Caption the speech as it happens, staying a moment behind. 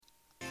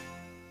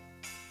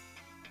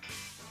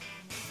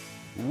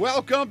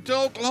Welcome to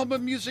Oklahoma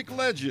Music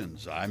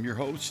Legends. I'm your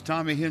host,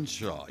 Tommy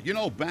Henshaw. You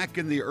know, back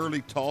in the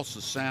early Tulsa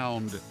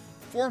Sound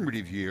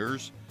formative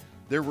years,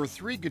 there were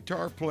three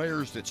guitar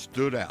players that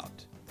stood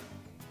out: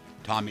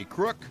 Tommy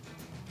Crook,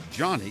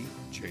 Johnny,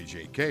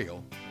 J.J.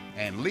 Cale,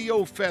 and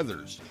Leo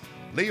Feathers.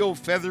 Leo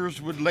Feathers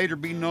would later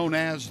be known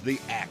as the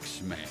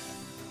Axeman.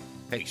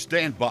 Hey,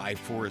 stand by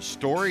for his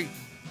story.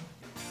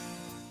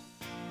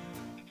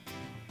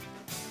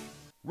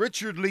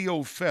 Richard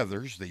Leo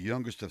Feathers, the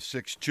youngest of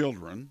six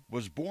children,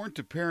 was born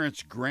to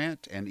parents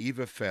Grant and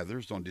Eva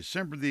Feathers on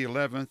December the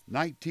 11th,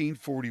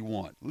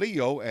 1941.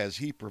 Leo, as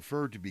he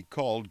preferred to be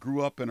called,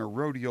 grew up in a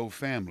rodeo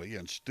family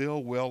in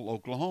Stillwell,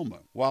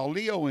 Oklahoma. While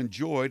Leo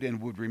enjoyed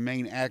and would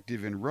remain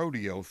active in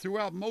rodeo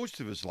throughout most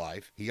of his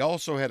life, he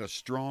also had a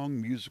strong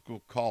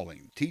musical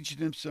calling, teaching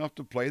himself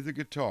to play the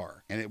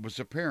guitar, and it was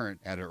apparent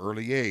at an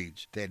early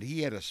age that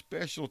he had a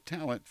special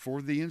talent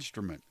for the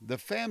instrument. The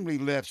family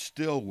left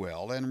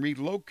Stillwell and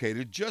relocated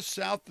just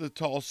south of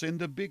Tulsa in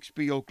the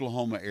Bixby,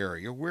 Oklahoma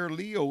area where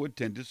Leo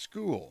attended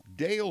school.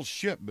 Dale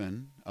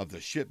Shipman of the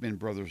Shipman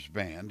Brothers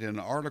Band, in an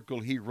article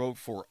he wrote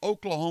for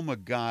Oklahoma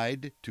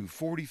Guide to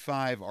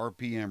 45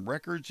 RPM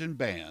Records and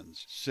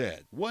Bands,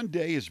 said, "One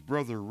day his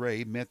brother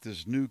Ray met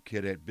this new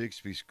kid at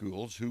Bixby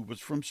Schools who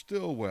was from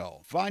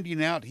Stillwell.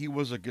 Finding out he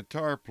was a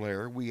guitar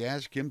player, we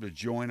asked him to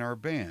join our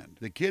band.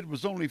 The kid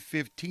was only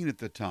 15 at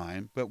the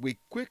time, but we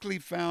quickly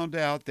found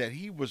out that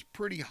he was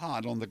pretty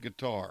hot on the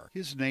guitar.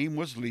 His name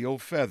was Leo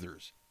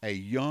Feathers, a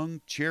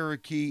young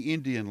Cherokee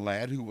Indian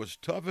lad who was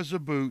tough as a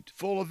boot,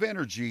 full of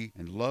energy,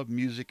 and loved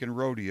music and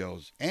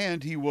rodeos.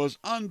 And he was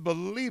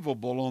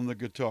unbelievable on the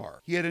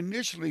guitar. He had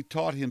initially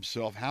taught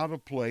himself how to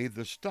play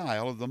the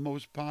style of the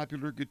most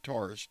popular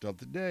guitarist of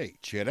the day,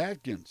 Chet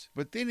Atkins.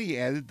 But then he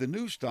added the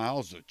new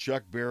styles of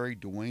Chuck Berry,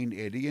 Duane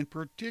Eddy, and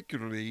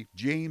particularly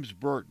James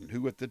Burton,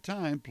 who at the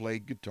time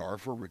played guitar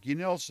for Ricky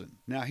Nelson.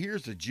 Now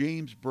here's a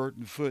James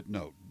Burton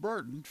footnote.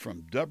 Burton,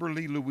 from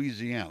Dubberly,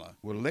 Louisiana,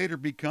 would later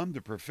become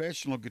the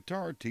professional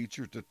guitar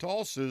teacher to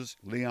Tulsa's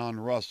Leon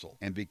Russell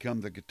and become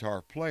the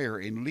guitar player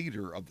and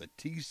leader of the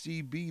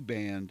TCB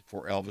band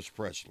for Elvis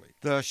Presley.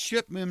 The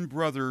Shipman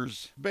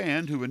Brothers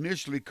Band, who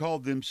initially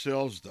called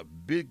themselves the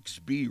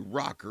Bixby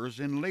Rockers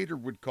and later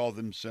would call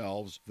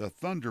themselves the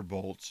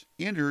Thunderbolts,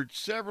 entered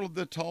several of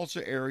the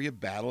Tulsa area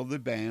Battle of the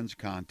Bands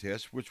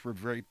contests, which were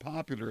very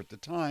popular at the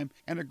time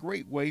and a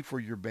great way for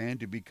your band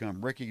to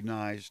become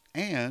recognized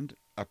and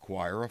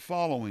acquire a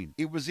following.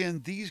 It was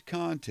in these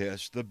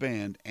contests the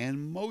band,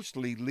 and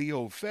mostly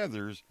Leo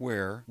Feathers,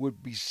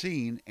 would be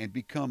seen and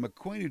become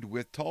acquainted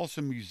with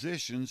Tulsa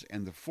musicians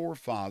and the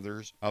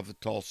forefathers of the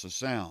Tulsa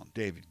Sound: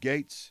 David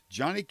Gates,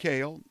 Johnny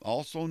Cale,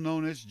 also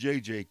known as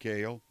J.J.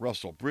 Cale,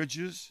 Russell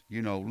Bridges,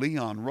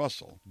 Leon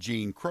Russell,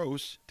 Gene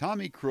Croce,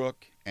 Tommy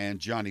Crook, and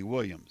Johnny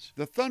Williams.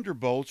 The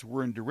Thunderbolts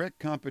were in direct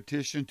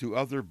competition to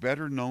other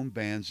better-known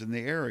bands in the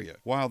area.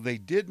 While they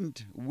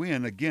didn't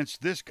win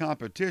against this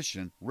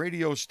competition,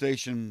 radio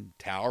station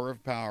Tower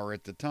of Power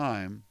at the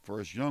time,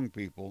 for us young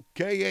people,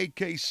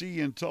 KAKC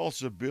in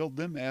Tulsa billed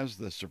them as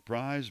the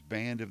Surprise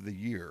Band of the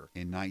Year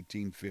in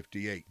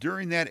 1958.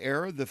 During that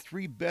era, the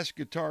three best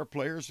guitar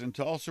players in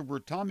Tulsa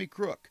were Tommy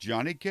Crook,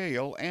 Johnny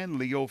Cale, and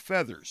Leo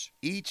Feathers,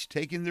 each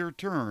taking their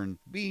turn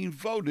being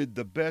voted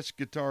the best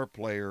guitar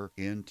player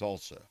in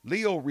Tulsa.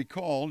 Leo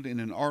recalled in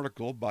an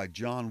article by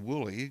John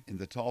Woolley in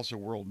the Tulsa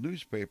World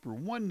newspaper,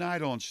 one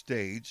night on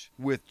stage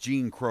with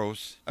Gene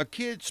Croce, a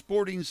kid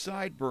sporting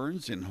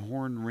sideburns and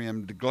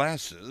horn-rimmed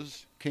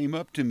glasses came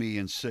up to me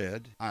and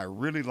said, "I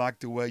really like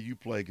the way you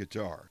play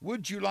guitar.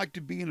 Would you like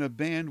to be in a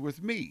band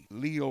with me?"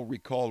 Leo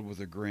recalled with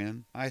a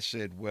grin. I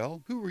said,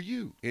 "Well, who are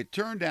you?" It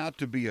turned out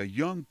to be a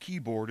young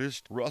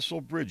keyboardist,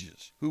 Russell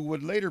Bridges, who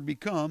would later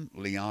become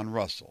Leon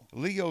Russell.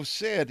 Leo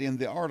said in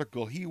the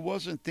article he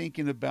wasn't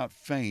thinking about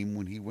fame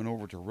when he went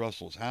over to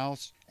Russell's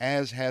house,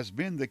 as has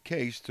been the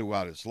case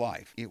throughout his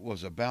life. It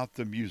was about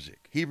the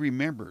music. He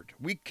remembered,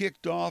 "We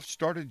kicked off,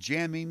 started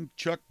jamming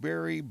Chuck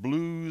Berry,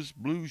 blues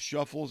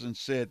shuffles, and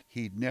said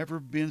he'd never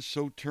been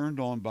so turned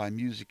on by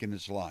music in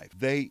his life."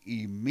 They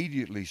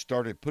immediately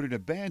started putting a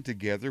band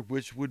together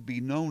which would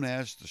be known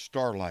as the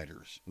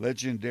Starlighters.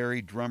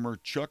 Legendary drummer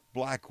Chuck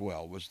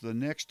Blackwell was the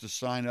next to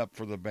sign up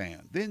for the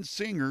band. Then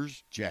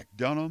singers Jack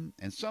Dunham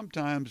and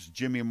sometimes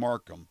Jimmy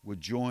Markham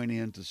would join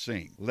in to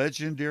sing.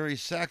 Legendary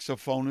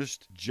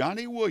saxophonist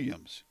Johnny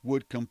Williams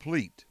would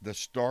complete the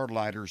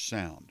Starlighters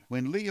sound.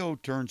 When Leo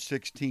turned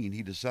 16,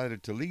 he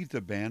decided to leave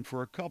the band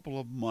for a couple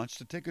of months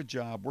to take a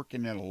job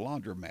working at a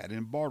laundromat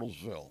in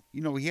Bartlesville.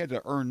 He had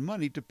to earn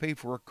money to pay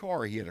for a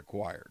car he had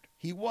acquired.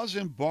 He was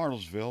in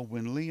Bartlesville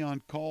when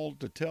Leon called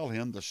to tell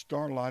him the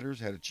Starlighters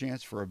had a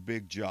chance for a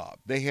big job.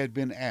 They had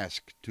been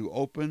asked to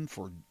open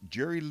for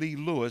Jerry Lee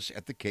Lewis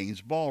at the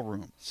Cain's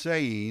Ballroom,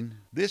 saying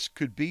this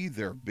could be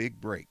their big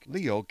break.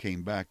 Leo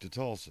came back to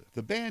Tulsa.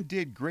 The band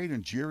did great,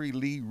 and Jerry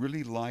Lee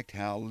really liked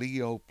how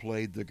Leo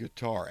played the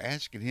guitar,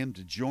 asking him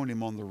to join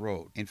him on the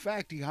road. In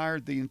fact, he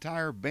hired the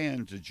entire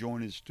band to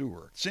join his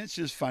tour, since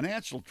his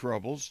financial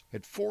troubles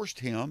had forced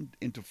him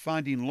into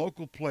finding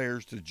local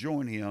players to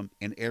join him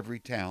in every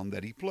town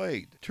that he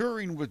played.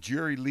 Touring with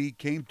Jerry Lee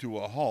came to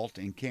a halt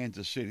in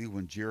Kansas City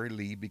when Jerry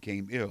Lee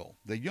became ill.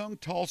 The young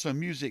Tulsa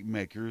music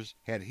makers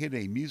had hit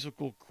a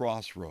musical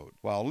crossroad.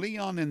 While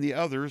Leon and the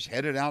others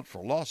headed out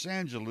for Los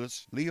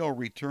Angeles, Leo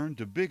returned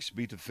to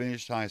Bixby to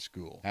finish high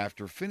school.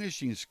 After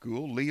finishing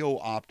school, Leo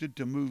opted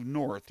to move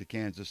north to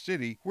Kansas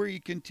City, where he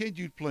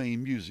continued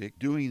playing music,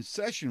 doing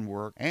session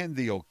work, and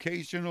the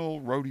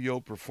occasional rodeo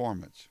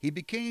performance. He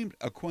became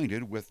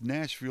acquainted with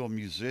Nashville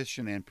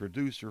musician and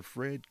producer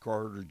Fred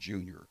Carter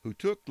Jr., who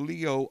took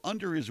Leo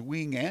under his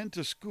wing and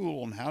to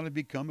school on how to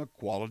become a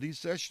quality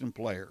session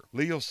player.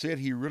 Leo said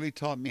he really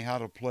taught me how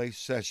to play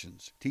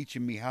sessions,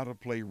 teaching me how to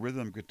play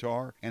rhythm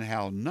guitar and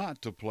how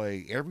not to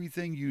play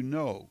everything you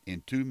know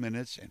in 2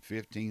 minutes and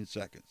 15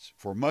 seconds.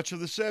 For much of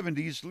the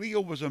 70s,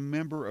 Leo was a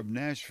member of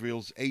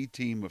Nashville's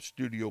A-team of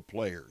studio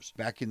players,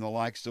 backing the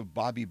likes of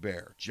Bobby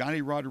Bare,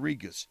 Johnny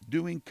Rodriguez,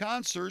 doing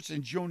concerts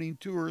and joining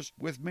tours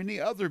with many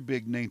other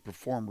big-name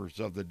performers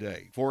of the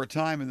day. For a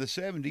time in the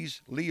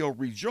 70s, Leo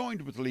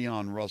rejoined with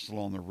Leon Russell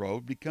on the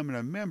road, becoming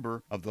a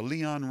member of the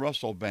Leon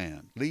Russell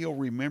Band. Leo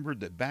remembered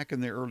that back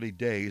in the early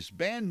days,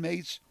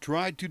 bandmates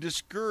tried to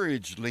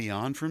discourage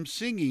Leon from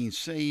singing,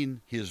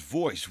 saying his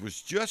voice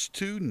was just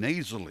too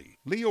nasally.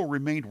 Leo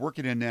remained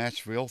working in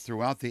Nashville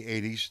throughout the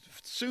 80s,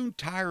 soon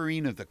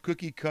tiring of the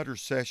cookie-cutter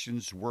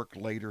sessions work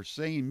later,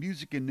 saying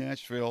music in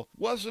Nashville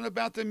wasn't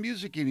about the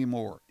music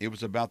anymore. It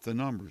was about the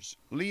numbers.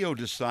 Leo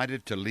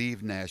decided to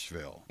leave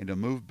Nashville and to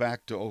move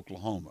back to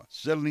Oklahoma,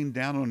 settling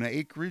down on an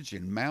acreage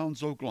in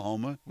Mounds,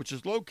 Oklahoma, which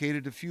is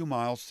located a few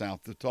miles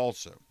south of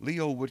Tulsa.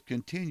 Leo would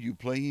continue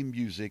playing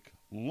music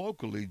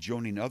locally,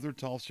 joining other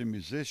Tulsa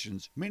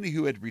musicians, many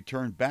who had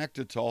returned back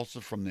to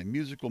Tulsa from the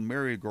musical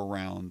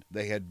merry-go-round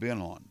they had been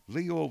on.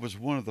 Leo was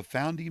one of the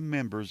founding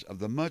members of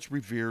the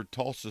much-revered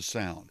Tulsa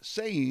Sound,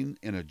 saying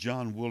in a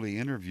John Woolley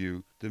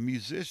interview, "The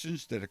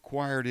musicians that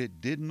acquired it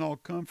didn't all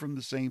come from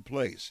the same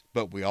place,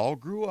 but we all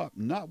grew up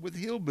not with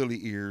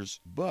hillbilly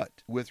ears,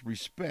 but with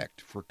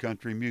respect for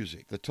country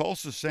music. The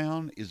Tulsa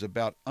Sound is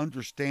about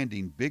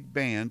understanding big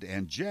band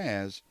and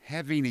jazz,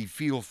 having a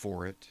feel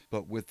for it,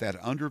 but with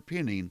that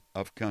underpinning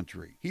of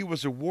country." He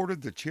was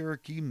awarded the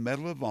Cherokee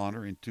Medal of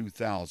Honor in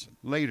 2000.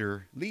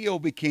 Later, Leo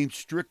became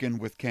stricken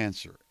with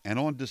cancer, and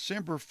on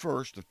December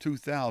 1st of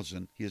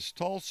 2000, his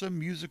Tulsa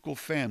musical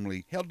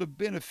family held a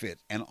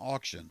benefit and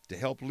auction to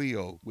help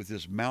Leo with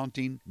his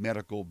mounting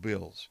medical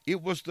bills.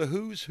 It was the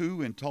who's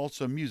who in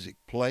Tulsa music,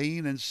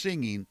 playing and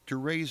singing to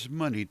raise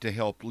money to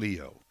help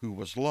Leo, who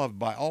was loved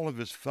by all of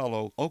his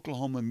fellow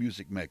Oklahoma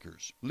music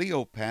makers.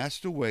 Leo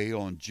passed away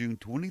on June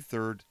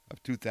 23rd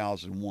of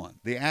 2001.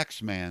 The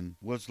Axeman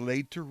was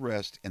laid to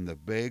rest in the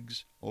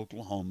Beggs,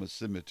 Oklahoma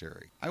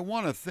cemetery. I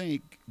want to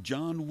thank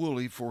John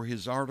Woolley for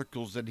his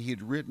articles that he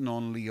had written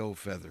on Leo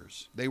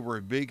Feathers. They were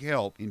a big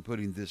help in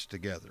putting this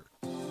together.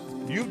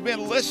 You've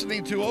been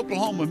listening to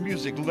Oklahoma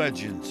Music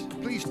Legends.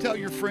 Please tell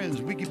your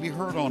friends we can be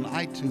heard on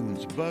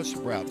iTunes,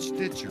 Buzzsprout,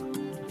 Stitcher,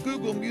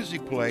 Google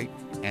Music Play,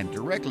 and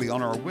directly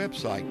on our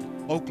website,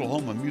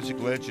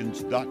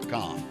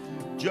 oklahomamusiclegends.com,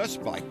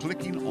 just by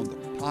clicking on the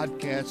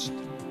podcast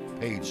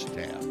page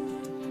tab.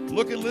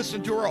 Look and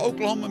listen to our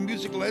Oklahoma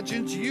Music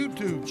Legends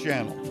YouTube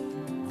channel.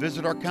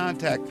 Visit our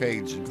contact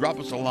page and drop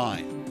us a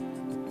line.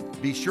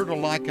 Be sure to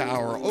like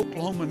our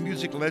Oklahoma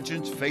Music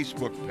Legends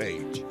Facebook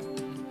page.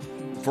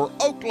 For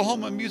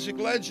Oklahoma Music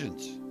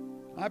Legends,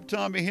 I'm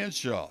Tommy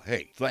Henshaw.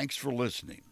 Hey, thanks for listening.